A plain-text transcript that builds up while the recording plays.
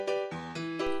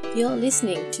You're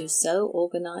listening to So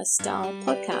Organised Style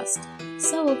podcast.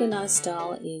 So Organised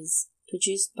Style is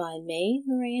produced by me,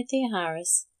 Maria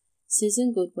Theoharis,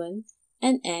 Susan Goodwin,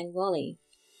 and Anne Wally.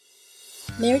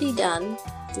 Meredy Dunn,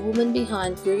 the woman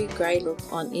behind Brewy Grey Look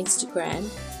on Instagram,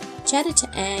 chatted to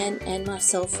Anne and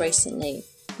myself recently.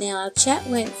 Now, our chat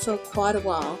went for quite a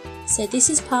while, so this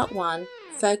is part one,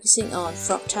 focusing on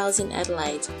frocktails in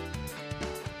Adelaide.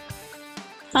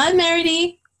 Hi,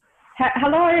 Meredy.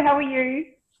 Hello, how are you?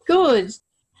 Good.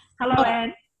 Hello,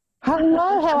 Anne.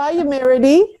 Hello, how are you,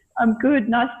 Meredy? I'm good.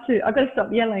 Nice to. I've got to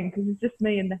stop yelling because it's just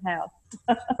me in the house.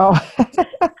 Oh.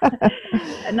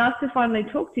 Nice to finally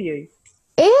talk to you.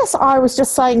 Yes, I was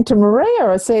just saying to Maria,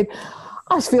 I said,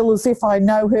 I feel as if I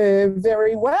know her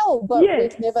very well, but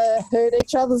we've never heard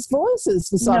each other's voices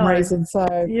for some reason. So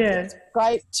it's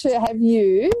great to have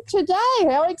you today.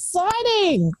 How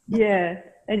exciting. Yeah,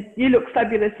 and you look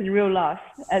fabulous in real life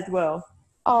as well.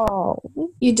 Oh,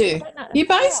 you do. You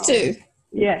both do.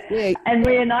 Yeah. And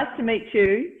Maria, nice to meet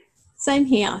you. Same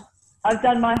here. I've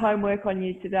done my homework on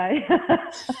you today.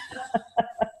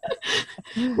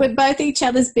 We're both each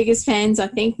other's biggest fans, I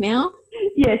think, now.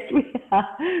 Yes, we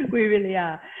are. We really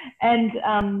are. And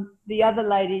the other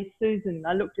lady, Susan,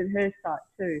 I looked at her site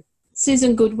too.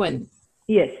 Susan Goodwin.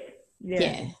 Yes.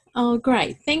 Yeah. Oh,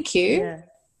 great. Thank you. Yeah.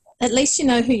 At least you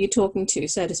know who you're talking to,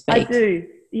 so to speak. I do,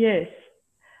 yes.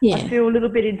 Yeah. I feel a little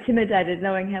bit intimidated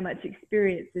knowing how much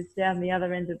experience is down the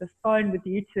other end of the phone with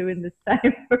you two in the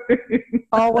same room.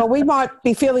 Oh, well, we might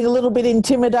be feeling a little bit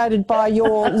intimidated by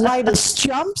your latest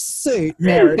jumpsuit,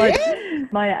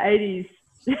 Meredy. My 80s.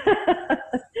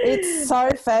 It's so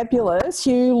fabulous.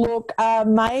 You look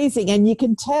amazing, and you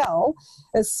can tell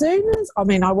as soon as, I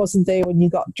mean, I wasn't there when you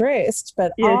got dressed,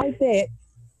 but yes.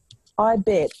 I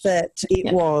bet that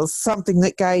it was something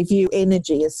that gave you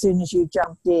energy as soon as you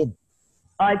jumped in.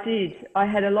 I did. I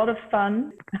had a lot of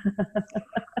fun.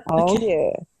 Oh,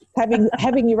 yeah.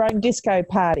 Having your own disco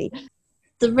party.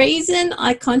 The reason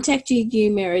I contacted you,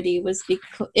 Meredy, was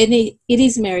because it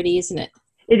is Meredy, isn't it?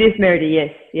 It is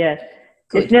Meredy, yes.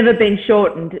 Good. It's never been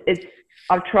shortened.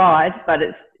 I've tried, but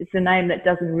it's a name that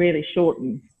doesn't really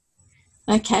shorten.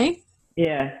 Okay.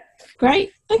 Yeah.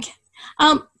 Great. Okay.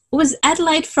 Was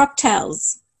Adelaide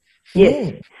Frocktails?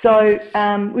 Yes. So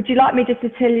would you like me just to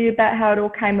tell you about how it all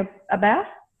came about?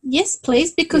 Yes,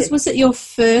 please, because was it your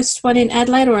first one in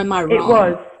Adelaide, or am I wrong? It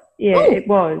was. Yeah, it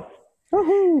was.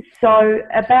 Woo-hoo. So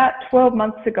about 12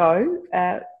 months ago,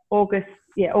 August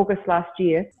last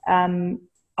year,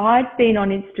 I'd been on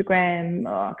Instagram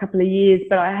a couple of years,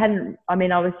 but I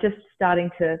was just starting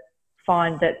to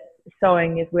find that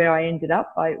sewing is where I ended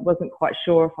up. I wasn't quite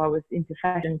sure if I was into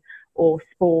fashion or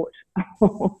sport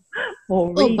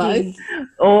or reading,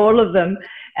 all of them.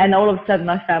 And all of a sudden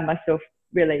I found myself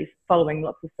really following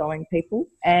lots of sewing people.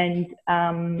 And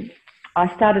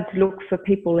I started to look for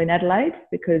people in Adelaide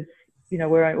because,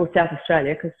 we're South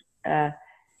Australia, because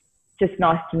just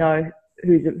nice to know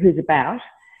who's about.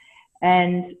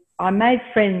 And I made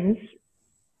friends,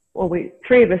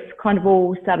 three of us kind of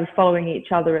all started following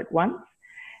each other at once.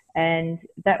 And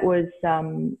that was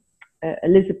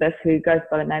Elizabeth, who goes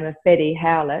by the name of Betty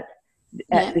Howlett,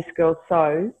 at This Girl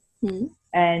Sews,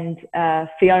 and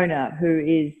Fiona, who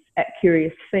is at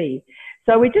Curious Fee.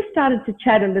 So we just started to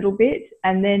chat a little bit,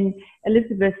 and then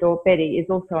Elizabeth, or Betty, is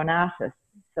also an artist,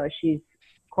 so she's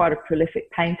quite a prolific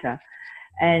painter.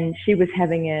 And she was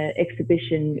having an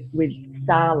exhibition with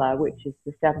SALA, which is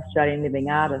the South Australian Living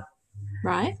Artists.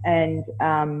 Right. And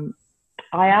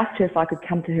I asked her if I could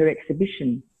come to her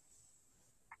exhibition.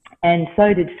 And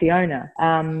so did Fiona.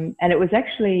 And it was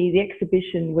actually, the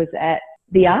exhibition was at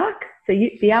the Ark. So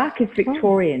the Ark is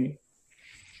Victorian.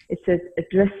 It's a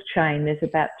dress chain. There's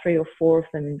about 3 or 4 of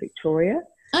them in Victoria.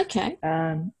 Okay.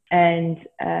 And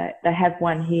they have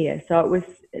one here. So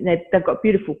they've got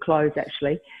beautiful clothes,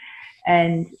 actually.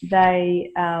 And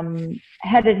they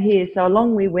had it here. So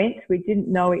along we went. We didn't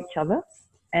know each other.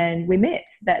 And we met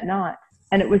that night.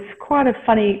 And it was quite a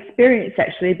funny experience,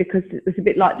 actually, because it was a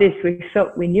bit like this. We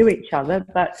felt we knew each other,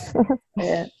 but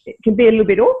it can be a little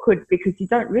bit awkward because you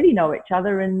don't really know each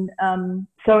other. And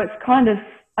so it's kind of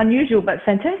unusual but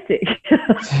fantastic.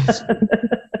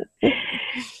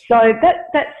 So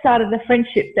that started the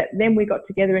friendship. That then we got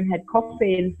together and had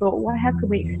coffee and thought, well, how can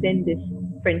we extend this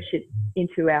friendship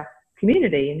into our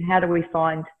community? And how do we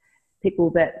find people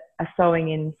that are sewing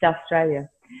in South Australia?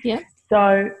 Yeah.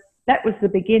 So that was the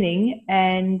beginning,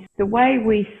 and the way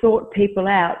we sought people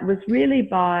out was really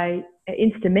by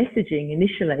Insta messaging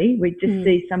initially. We'd just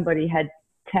see somebody had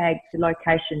tagged the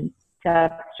location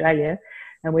South Australia,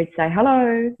 and we'd say,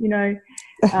 hello,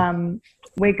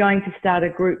 we're going to start a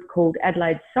group called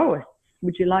Adelaide Sewists.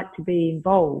 would you like to be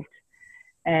involved?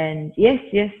 And yes.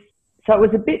 So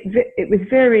it was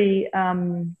very,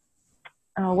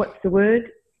 what's the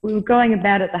word? We were going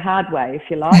about it the hard way, if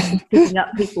you like, just picking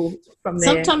up people from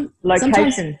their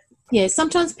location.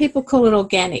 Sometimes people call it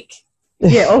organic.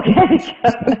 Yeah, organic.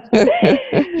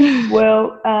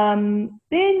 Well,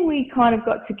 then we kind of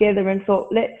got together and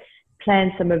thought, let's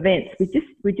plan some events.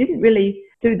 We didn't really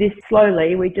do this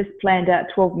slowly. We just planned out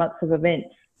 12 months of events,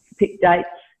 picked dates,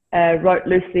 wrote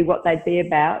loosely what they'd be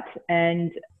about,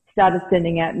 and started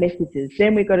sending out messages.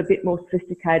 Then we got a bit more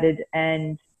sophisticated,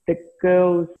 and the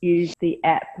girls use the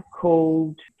app is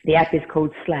called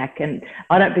Slack, and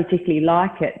I don't particularly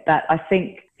like it, but I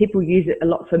think people use it a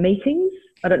lot for meetings.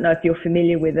 I don't know if you're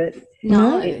familiar with it.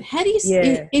 No. How do you?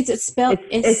 Yeah. Is it spelled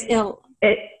S-L?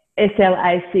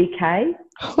 SLACK.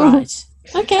 Right.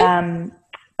 Okay.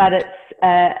 But it's.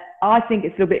 I think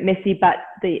it's a little bit messy, but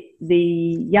the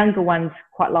younger ones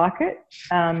quite like it.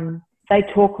 They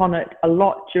talk on it a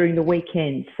lot during the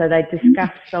weekend. So they discuss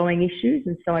sewing issues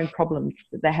and sewing problems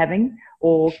that they're having,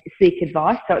 or seek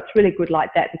advice. So it's really good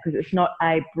like that, because it's not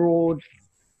a broad,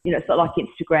 it's not like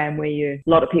Instagram where a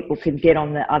lot of people can get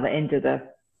on the other end of the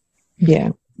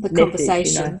message,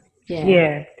 conversation.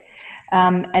 Yeah.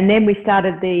 And then we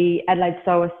started the Adelaide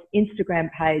Sewers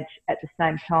Instagram page at the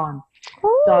same time.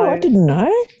 Oh, so, I didn't know.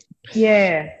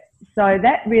 Yeah. So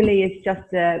that really is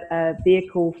just a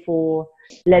vehicle for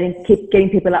getting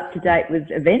people up to date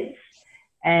with events.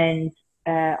 And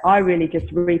I really just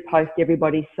repost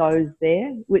everybody sews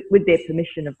there with their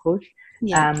permission, of course.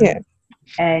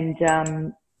 And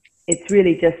it's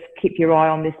really just keep your eye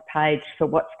on this page for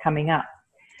what's coming up.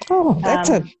 Oh, that's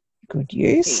a good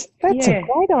use. That's a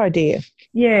great idea.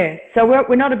 Yeah. So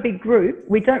we're not a big group.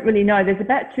 We don't really know. There's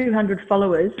about 200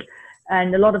 followers,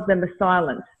 and a lot of them are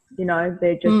silent.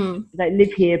 They're just, they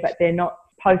live here, but they're not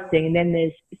posting. And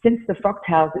then since the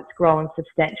Frocktails, it's grown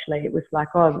substantially. It was like,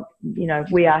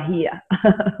 we are here.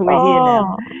 We're here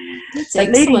now. But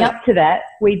leading up to that,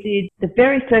 the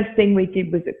very first thing we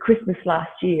did was at Christmas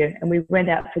last year, and we went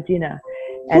out for dinner,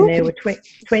 and there were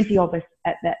 20 of us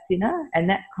at that dinner, and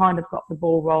that kind of got the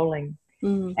ball rolling.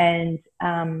 And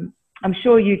I'm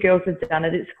sure you girls have done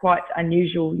it. It's quite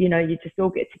unusual. You just all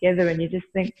get together and you just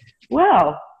think,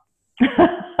 wow. Did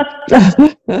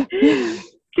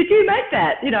you make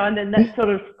that? And then that sort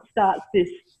of starts this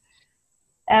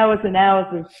hours and hours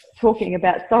of talking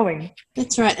about sewing.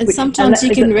 That's right. And sometimes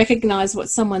you can recognise what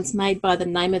someone's made by the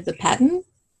name of the pattern.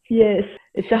 Yes.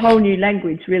 It's a whole new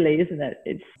language, really, isn't it?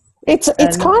 It's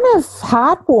kind of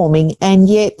heartwarming and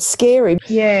yet scary.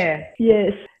 Yeah.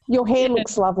 Yes. Your hair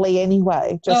looks lovely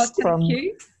anyway, just from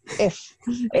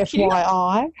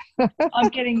FYI.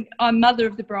 I'm mother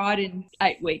of the bride in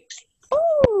 8 weeks.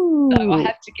 Ooh. So I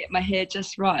have to get my hair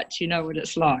just right. You know what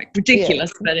it's like.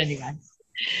 Ridiculous, but anyway.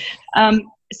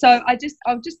 So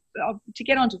to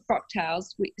get onto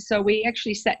Frocktails, we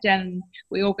actually sat down and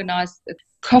we organised the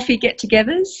coffee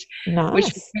get-togethers, which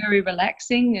was very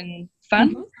relaxing and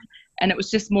fun. Mm-hmm. And it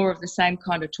was just more of the same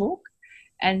kind of talk.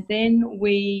 And then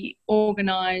we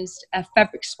organised a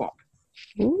fabric swap.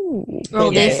 Ooh,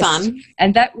 they're fun.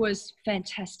 And that was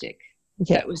fantastic.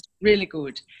 Yeah. That was really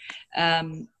good.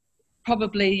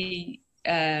 Probably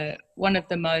one of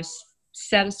the most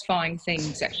satisfying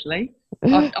things, actually.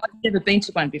 I've never been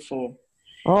to one before.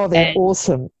 Oh, they're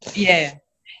awesome. Yeah.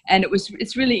 And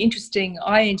it's really interesting.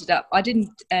 I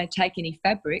didn't take any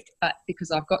fabric, but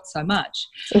because I've got so much,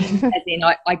 as in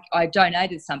I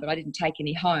donated some, but I didn't take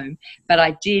any home. But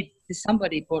I did.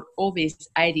 Somebody bought all these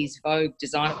 80s Vogue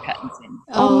designer patterns in.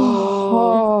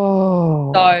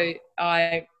 Oh. So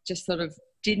I just sort of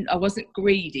I wasn't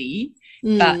greedy,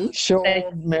 but sure,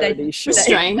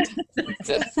 restrained.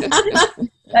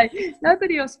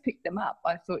 Nobody else picked them up.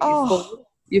 I thought,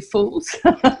 you fools.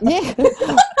 Yeah.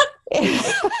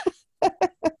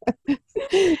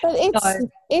 But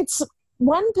it's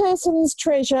one person's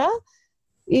treasure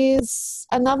is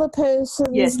another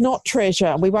person's not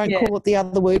treasure. We won't call it the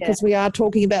other word because we are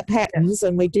talking about patterns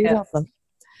and we do love them.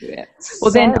 Yeah.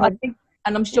 Well, then I think,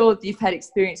 and I'm sure you've had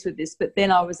experience with this, but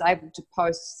then I was able to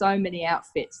post so many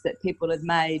outfits that people had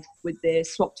made with their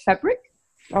swapped fabric.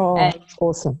 Oh, and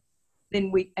awesome.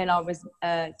 Then I was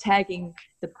tagging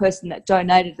the person that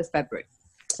donated the fabric.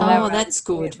 So that's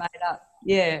good. Made up.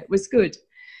 Yeah, it was good.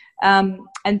 And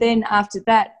then after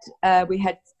that, we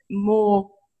had more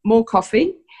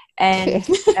coffee, and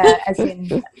as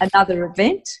in another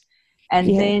event, and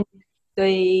then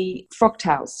the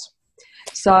Frocktails.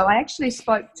 So I actually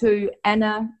spoke to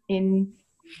Anna Blogs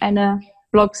Anna.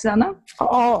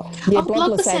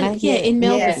 Blogless Anna. Yeah, in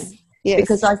Melbourne. Yes.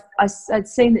 Because I'd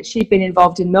seen that she'd been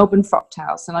involved in Melbourne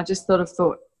Frocktails, and I just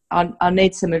thought, I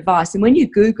need some advice. And when you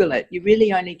Google it, you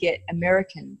really only get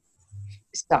American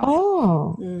stuff.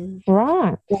 Oh,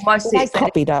 right. Well, mostly They it's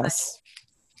copied us.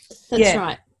 That's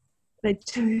right. They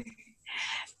do.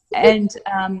 And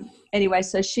anyway,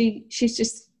 so she's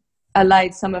just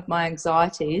allayed some of my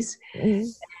anxieties.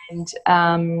 And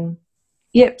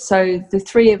so the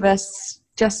three of us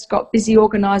just got busy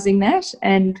organising that,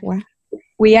 and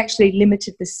we actually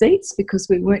limited the seats because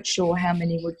we weren't sure how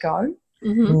many would go.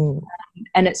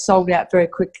 And it sold out very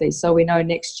quickly, so we know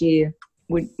next year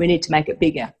we need to make it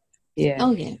bigger. Yeah.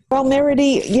 Oh, yeah. Well,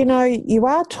 Meredy, you know, you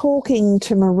are talking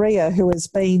to Maria, who has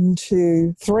been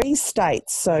to 3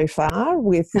 states so far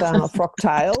with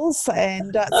Frocktails,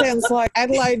 and it sounds like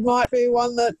Adelaide might be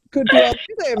one that could be on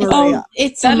there, Maria. Oh,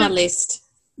 it's on my list.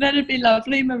 That'd be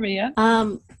lovely, Maria.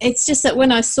 It's just that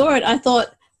when I saw it, I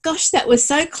thought, gosh, that was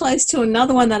so close to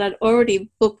another one that I'd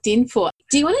already booked in for.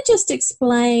 Do you want to just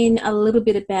explain a little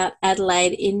bit about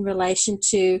Adelaide in relation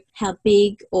to how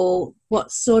big or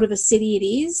what sort of a city it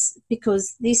is?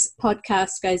 Because this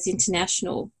podcast goes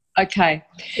international. Okay.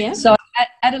 Yeah. So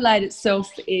Adelaide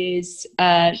itself is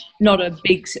not a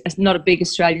big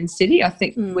Australian city. I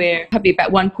think we're probably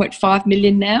about 1.5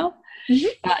 million now,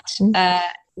 but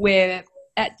we're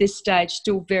at this stage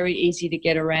still very easy to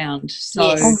get around.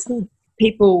 So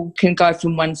people can go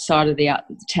from one side of the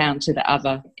town to the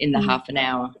other in the half an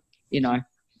hour, you know,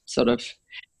 sort of.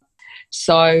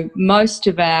 So most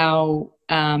of our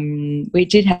we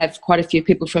did have quite a few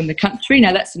people from the country.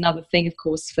 Now, that's another thing, of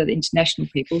course, for the international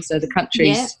people. So the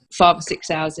country's 5 or 6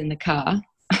 hours in the car.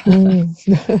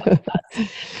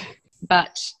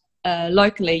 But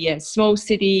locally, small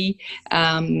city,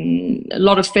 a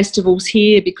lot of festivals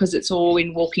here because it's all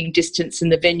in walking distance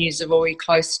and the venues are very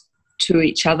close to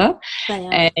each other.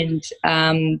 And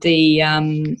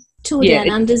the Tour Down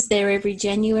Under's there every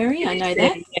January, I know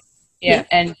that.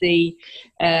 And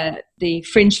the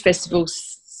Fringe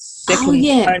Festival's second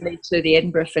only to the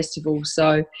Edinburgh Festival,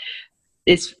 so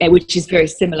which is very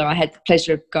similar. I had the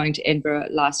pleasure of going to Edinburgh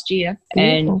last year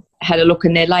and had a look,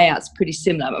 and their layout's pretty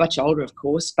similar, much older, of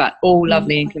course, but all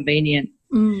lovely and convenient.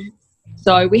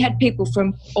 So we had people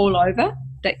from all over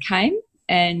that came,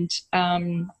 and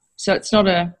so it's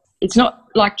not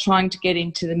like trying to get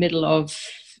into the middle of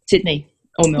Sydney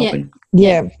or Melbourne.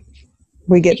 Yeah,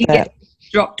 we get that.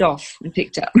 Dropped off and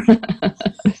picked up.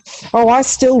 Oh, I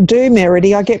still do,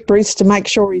 Meredy. I get Bruce to make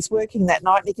sure he's working that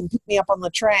night and he can pick me up on the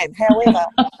tram. However,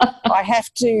 I have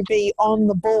to be on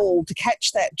the ball to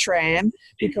catch that tram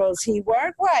because he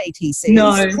won't wait, he says.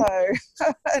 No.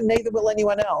 So neither will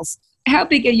anyone else. How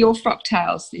big are your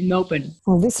Frocktails in Melbourne?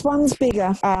 Well, this one's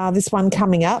bigger. This one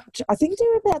coming up, I think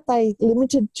they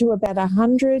limited to about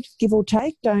 100, give or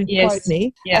take. Don't quote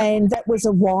me. Yeah. And that was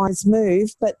a wise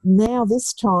move. But now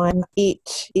this time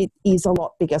it is a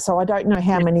lot bigger. So I don't know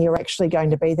how many are actually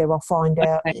going to be there. I'll find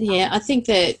out. Yeah, I think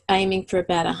they're aiming for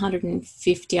about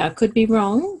 150. I could be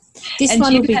wrong. This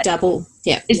one will be double.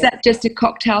 Yeah. Is that just a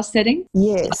cocktail setting?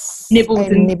 Yes. Nibbles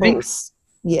and drinks?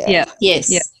 Yeah.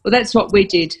 Yes. Yeah. Well, that's what we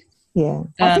did. Yeah,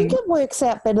 I think it works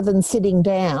out better than sitting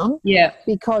down. Yeah,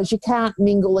 because you can't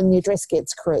mingle and your dress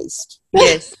gets creased.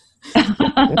 Yes, you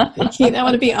don't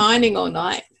want to be ironing all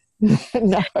night.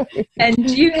 No. And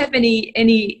do you have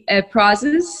any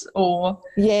prizes or?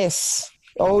 Yes.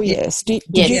 Oh yes. Did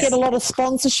you get a lot of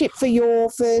sponsorship for your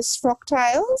first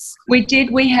Frocktails? We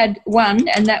did. We had one,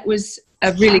 and that was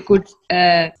a really good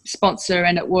sponsor,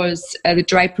 and it was the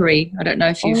Drapery. I don't know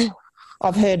if you've.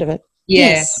 I've heard of it. Yeah.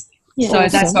 Yes. Yeah, so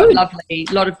that's got a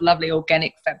lot of lovely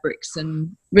organic fabrics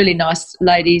and really nice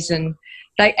ladies, and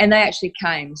they actually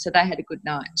came, so they had a good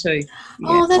night too. Yeah.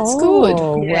 Oh, that's good.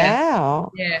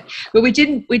 Wow. Yeah, but we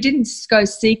didn't go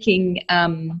seeking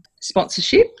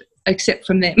sponsorship except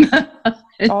from them.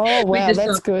 Oh wow,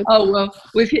 that's good. Oh well,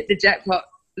 we've hit the jackpot.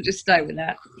 We'll just stay with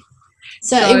that.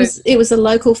 So it was a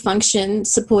local function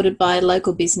supported by a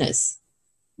local business.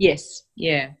 Yes,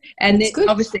 yeah. And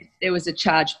obviously there was a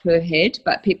charge per head,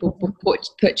 but people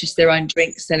purchased their own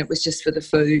drinks and it was just for the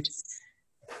food.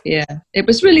 Yeah. It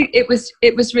was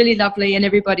really lovely, and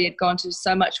everybody had gone to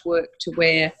so much work to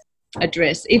wear a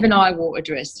dress. Even I wore a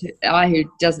dress. I who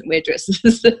doesn't wear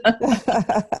dresses.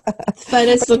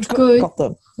 Photos looked good. Got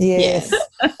them. Yes.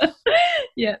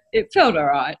 Yeah, it felt all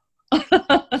right.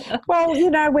 Well, you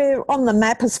know, we're on the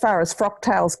map as far as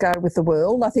Frocktails go with the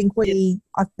world. I think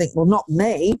well, not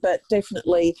me, but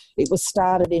definitely it was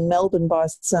started in Melbourne by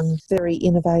some very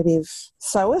innovative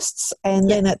sewists, and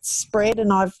then it's spread,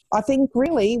 and I think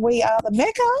really we are the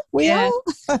Mecca. We are.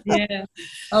 Yeah.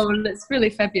 Oh, well, it's really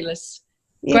fabulous.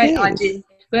 Great idea.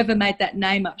 Whoever made that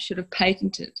name up should have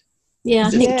patented. Yeah,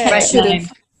 I think Kat should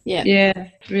have. Yeah,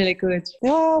 really good.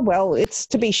 Oh, well, it's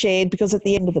to be shared because at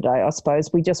the end of the day, I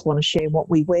suppose, we just want to share what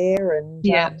we wear and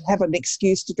have an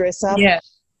excuse to dress up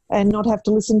and not have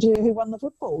to listen to who won the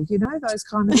football, those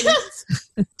kind of things.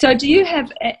 So do you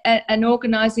have an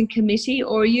organising committee,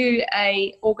 or are you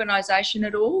a organisation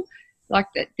at all, like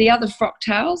the other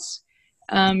Frocktails?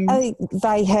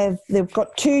 They've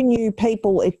got 2 new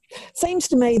people. It seems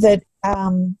to me that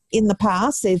in the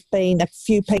past there's been a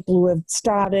few people who have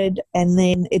started, and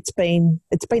then it's been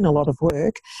a lot of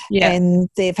work, and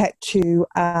they've had to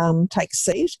take a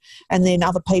seat, and then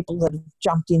other people that have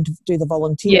jumped in to do the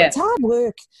volunteer. It's hard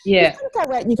work. You've got to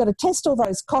go out and you've got to test all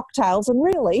those cocktails, and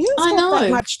really, who's got that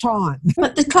much time?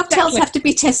 But the cocktails have to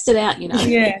be tested out,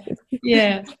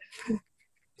 Yeah.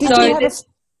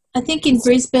 I think in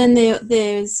Brisbane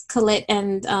there's Colette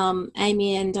and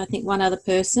Amy and I think one other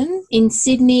person. In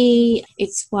Sydney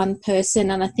it's one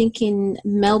person, and I think in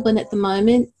Melbourne at the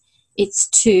moment it's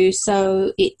 2.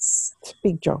 So it's a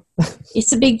big job.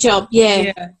 It's a big job,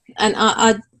 yeah. And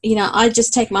I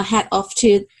just take my hat off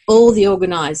to all the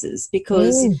organisers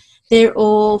because they're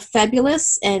all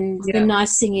fabulous, and the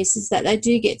nice thing is that they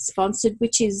do get sponsored,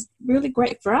 which is really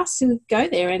great for us who go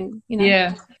there. And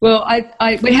Yeah. Well,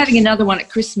 we're having another one at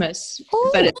Christmas,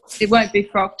 but it won't be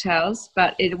Frocktails,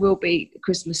 but it will be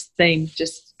Christmas themed,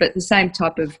 but the same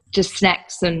type of just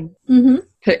snacks and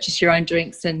purchase your own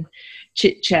drinks and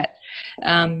chit chat.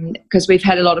 Because we've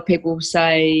had a lot of people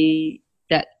say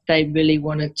that they really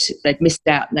they'd missed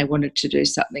out and they wanted to do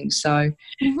something. So,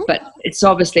 but it's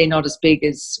obviously not as big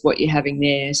as what you're having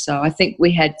there. So I think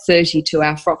we had 30 to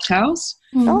our Frocktails.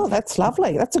 Oh, that's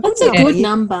lovely. That's a good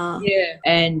number. Yeah,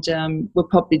 and we'll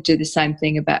probably do the same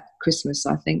thing about Christmas,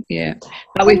 I think,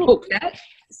 But we've booked that,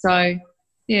 so,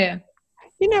 yeah.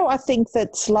 I think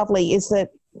that's lovely is that,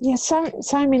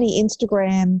 so many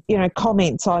Instagram,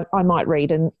 comments I might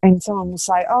read and someone will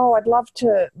say, oh, I'd love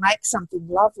to make something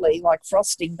lovely like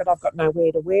frosting, but I've got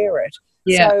nowhere to wear it.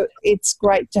 Yeah. So it's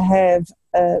great to have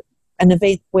an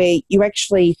event where you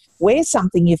actually wear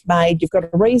something you've made, you've got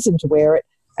a reason to wear it,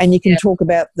 and you can talk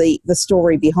about the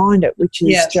story behind it, which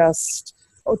is just,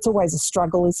 it's always a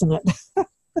struggle, isn't it?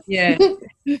 Yeah,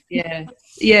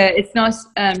 it's nice.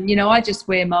 I just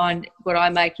wear mine, what I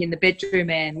make in the bedroom,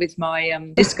 Anne, with my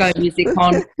disco music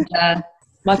on,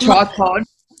 my tripod.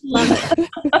 Love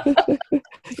it.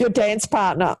 Your dance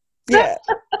partner. Yeah.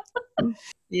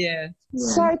 Yeah.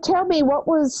 So tell me, what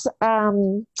was,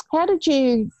 how did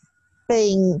you,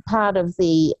 being part of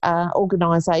the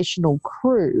organisational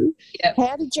crew,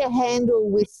 how did you handle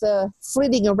with the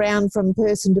flitting around from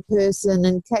person to person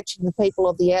and catching the people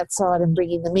on the outside and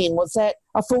bringing them in? Was that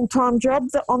a full-time job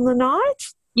on the night?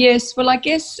 Yes, well, I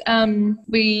guess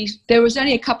there was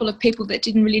only a couple of people that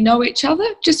didn't really know each other,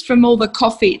 just from all the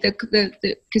coffee,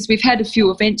 because we've had a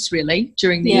few events really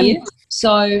during the year.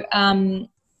 So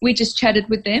we just chatted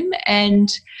with them, and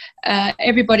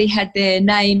everybody had their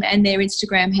name and their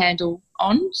Instagram handle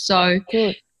on. So,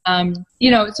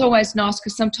 it's always nice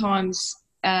because sometimes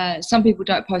some people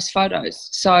don't post photos.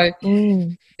 So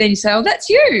then you say, oh, that's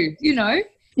you, I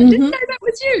didn't know that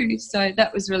was you. So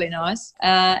that was really nice.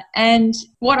 And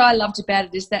what I loved about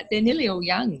it is that they're nearly all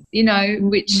young,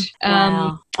 which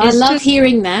wow. I love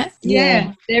hearing that.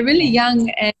 Yeah, they're really young,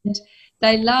 and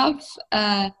they love,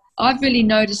 I've really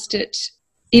noticed it.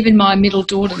 Even my middle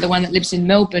daughter, the one that lives in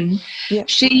Melbourne,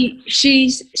 she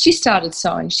started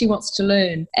sewing. She wants to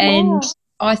learn. And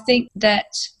I think that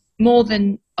more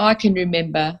than I can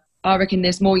remember, I reckon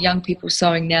there's more young people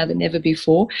sewing now than ever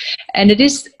before. And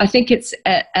I think it's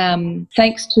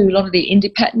thanks to a lot of the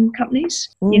indie pattern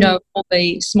companies, all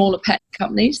the smaller pattern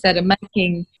companies that are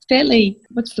making fairly,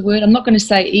 what's the word? I'm not going to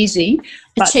say easy,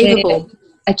 but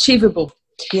achievable.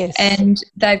 Yes. And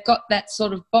they've got that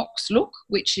sort of box look,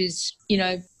 which is,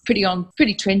 pretty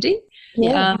trendy.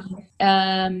 Yeah.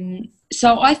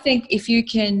 So I think if you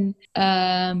can,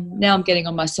 now I'm getting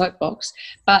on my soapbox,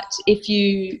 but if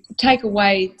you take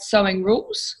away sewing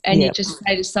rules and you just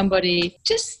say to somebody,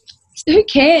 just who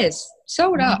cares?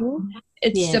 Sew it up.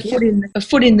 It's a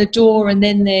foot in the door, and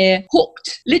then they're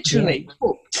hooked, literally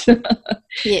hooked.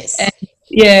 Yes.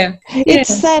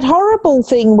 It's that horrible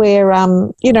thing where,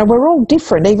 we're all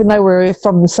different, even though we're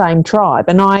from the same tribe.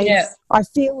 And I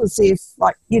feel as if,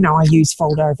 I use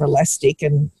fold over elastic,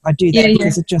 and I do that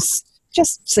because it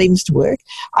just seems to work.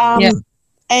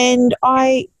 And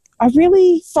I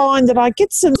really find that I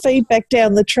get some feedback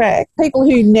down the track. People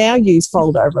who now use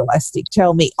fold over elastic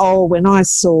tell me, oh, when I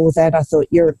saw that, I thought,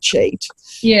 you're a cheat.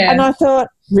 Yeah. And I thought,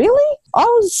 really? I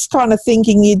was kind of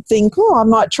thinking you'd think, oh, I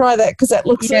might try that because that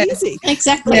looks easy.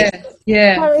 Exactly.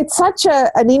 Yeah. So it's such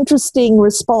an interesting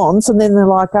response. And then they're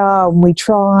like, oh, we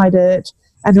tried it.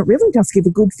 and it really does give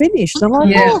a good finish. And I'm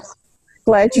like,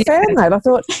 glad you found that. I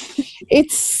thought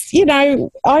it's, you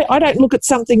know, I don't look at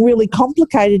something really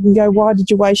complicated and go, why did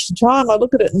you waste your time? I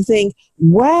look at it and think,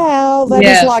 wow, that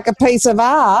is like a piece of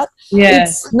art. Yeah.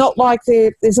 It's not like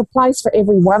there's a place for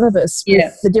every one of us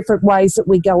with the different ways that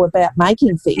we go about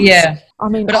making things. Yeah. I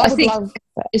mean, but I think love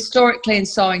that. Historically in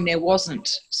sewing there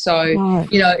wasn't. So,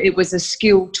 you know, it was a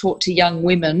skill taught to young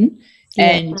women.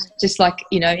 And just like,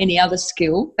 you know, any other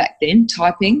skill back then,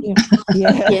 typing, you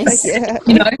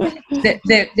know,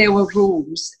 there were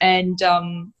rules, and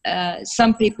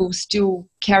some people still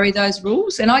carry those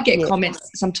rules. And I get comments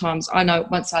sometimes. I know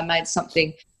once I made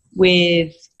something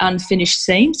with unfinished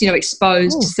seams, you know,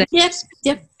 exposed seams.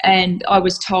 And I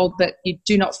was told that you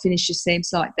do not finish your seams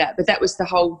like that. But that was the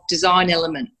whole design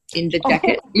element in the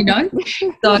jacket, you know.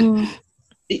 So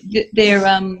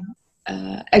they're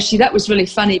actually, that was really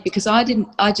funny because I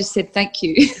just said thank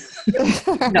you.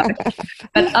 No,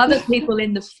 but other people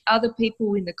in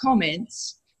the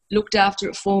comments looked after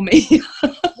it for me.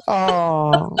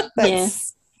 Oh,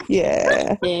 that's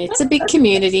it's a big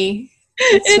community.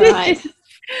 That's right.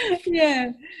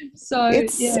 Yeah. So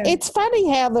it's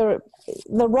funny how the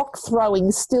rock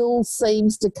throwing still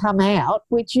seems to come out,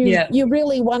 which you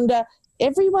really wonder.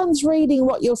 Everyone's reading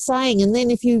what you're saying, and then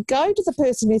if you go to the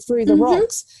person who threw the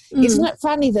rocks, isn't it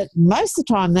funny that most of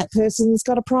the time that person's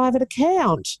got a private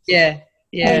account? Yeah.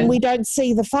 And we don't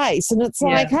see the face. And it's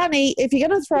like, honey, if you're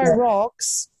going to throw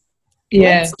rocks,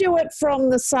 let's do it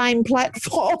from the same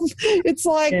platform. It's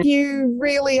like you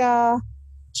really are.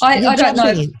 I don't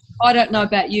know. I don't know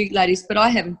about you ladies, but I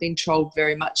haven't been trolled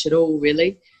very much at all,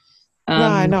 really. No,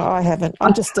 I haven't. I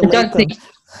just delete them.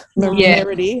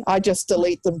 Merity, I just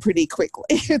delete them pretty quickly.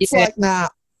 It's like, nah.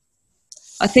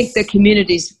 I think the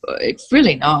community's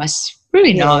really nice.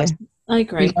 Really nice. I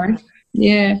agree. You know?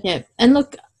 Yeah. Yeah. And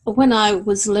look, when I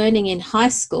was learning in high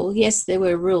school, yes, there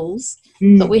were rules,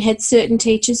 but we had certain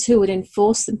teachers who would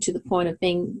enforce them to the point of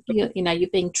being, you know, you're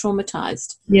being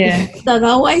traumatized. Yeah. So I've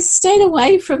always stayed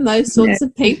away from those sorts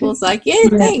of people. It's like,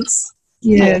 thanks.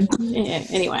 Yeah. Yeah.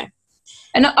 Anyway.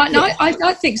 And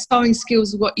I think sewing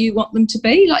skills are what you want them to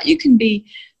be. Like, you can be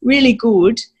really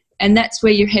good and that's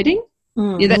where you're heading.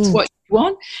 Yeah, that's what you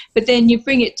want. But then you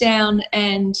bring it down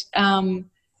and,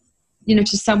 you know,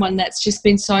 to someone that's just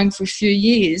been sewing for a few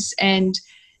years and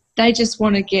they just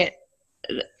want to get,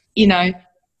 you know,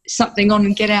 something on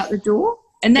and get out the door.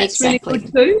 And that's really good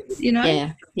too, you know.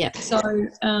 Yeah, yeah. So,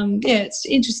 it's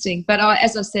interesting. But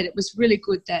as I said, it was really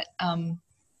good that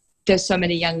there's so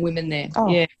many young women there. Oh.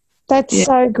 Yeah. That's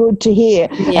so good to hear.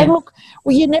 Yeah. And look,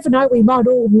 well, you never know, we might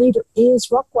all meet at Ayers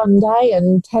Rock one day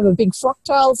and have a big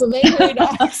Frocktails event. Who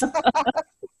knows?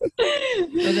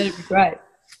 Well, that'd be great.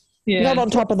 Yeah. Not on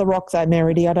top of the rock though,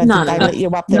 Merity. I don't think they let you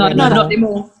up there anymore. No, not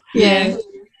anymore. Yeah.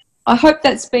 I hope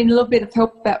that's been a little bit of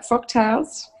help about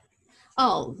Frocktails.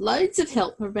 Oh, loads of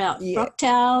help about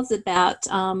Frocktails, about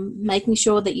making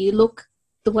sure that you look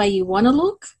the way you want to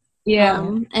look.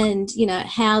 Yeah. And, you know,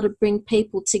 how to bring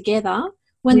people together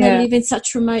when they live in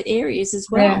such remote areas as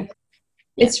well.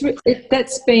 Yeah.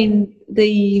 That's been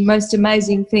the most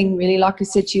amazing thing, really. Like I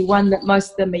said to you, one, that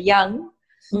most of them are young,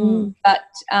 but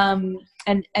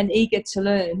and eager to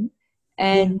learn,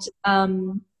 and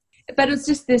but it's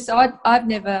just this. I've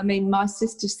never. I mean, my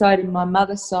sister sewed and my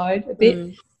mother sewed a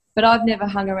bit, but I've never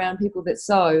hung around people that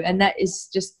sew, and that is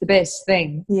just the best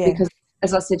thing because,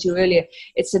 as I said to you earlier,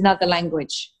 it's another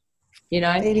language. You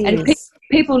know, and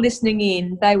people listening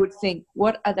in, they would think,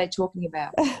 what are they talking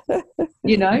about?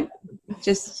 You know,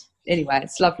 just anyway,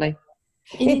 it's lovely.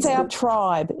 It's our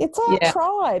tribe. It's our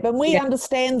tribe, and we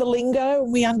understand the lingo,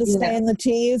 and we understand the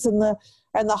tears and the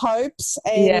hopes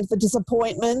and the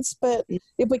disappointments. But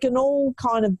if we can all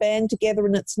kind of band together,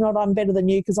 and it's not I'm better than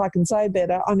you because I can sew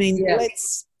better. I mean,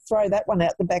 let's throw that one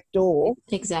out the back door.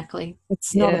 Exactly.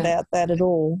 It's not about that at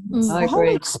all. It's the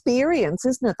whole experience,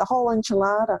 isn't it? The whole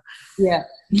enchilada. Yeah.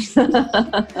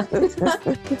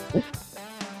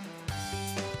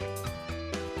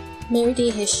 Merity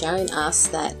has shown us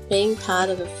that being part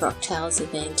of a Frocktails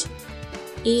event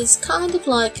is kind of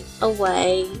like a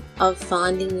way of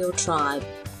finding your tribe.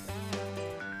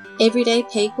 Everyday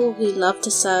people who love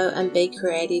to sew and be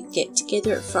creative get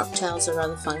together at Frocktails or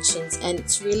other functions, and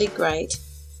it's really great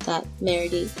that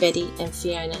Merity, Betty and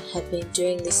Fiona have been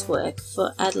doing this work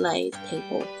for Adelaide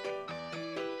people.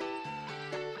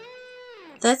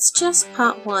 That's just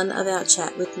part one of our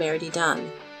chat with Merity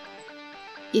Dunn.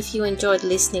 If you enjoyed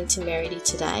listening to Merity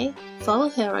today, follow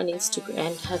her on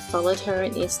Instagram, have followed her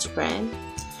on Instagram.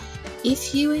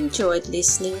 If you enjoyed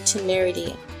listening to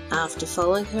Merity after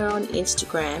following her on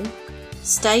Instagram,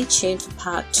 stay tuned for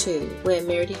part 2 where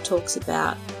Merity talks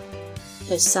about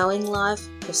her sewing life,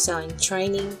 her sewing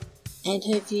training, and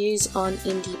her views on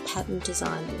indie pattern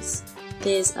designers.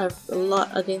 There's a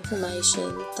lot of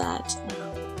information that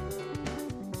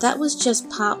was just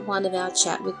part 1 of our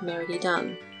chat with Meredy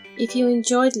Dunn. If you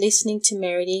enjoyed listening to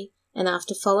Meredy and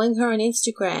after following her on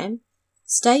Instagram,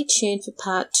 stay tuned for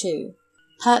part 2.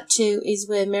 Part 2 is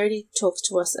where Meredy talks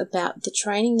to us about the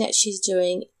training that she's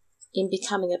doing in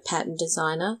becoming a pattern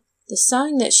designer, the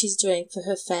sewing that she's doing for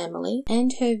her family,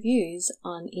 and her views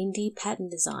on indie pattern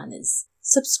designers.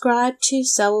 Subscribe to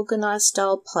Sew Organised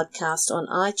Style podcast on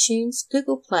iTunes,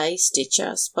 Google Play,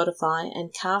 Stitcher, Spotify,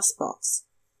 and Castbox.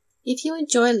 If you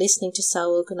enjoy listening to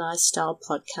Sew Organised Style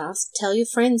podcast, tell your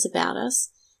friends about us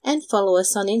and follow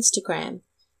us on Instagram.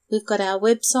 We've got our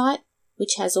website,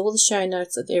 which has all the show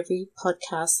notes of every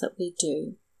podcast that we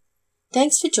do.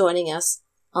 Thanks for joining us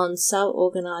on Sew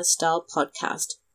Organised Style podcast.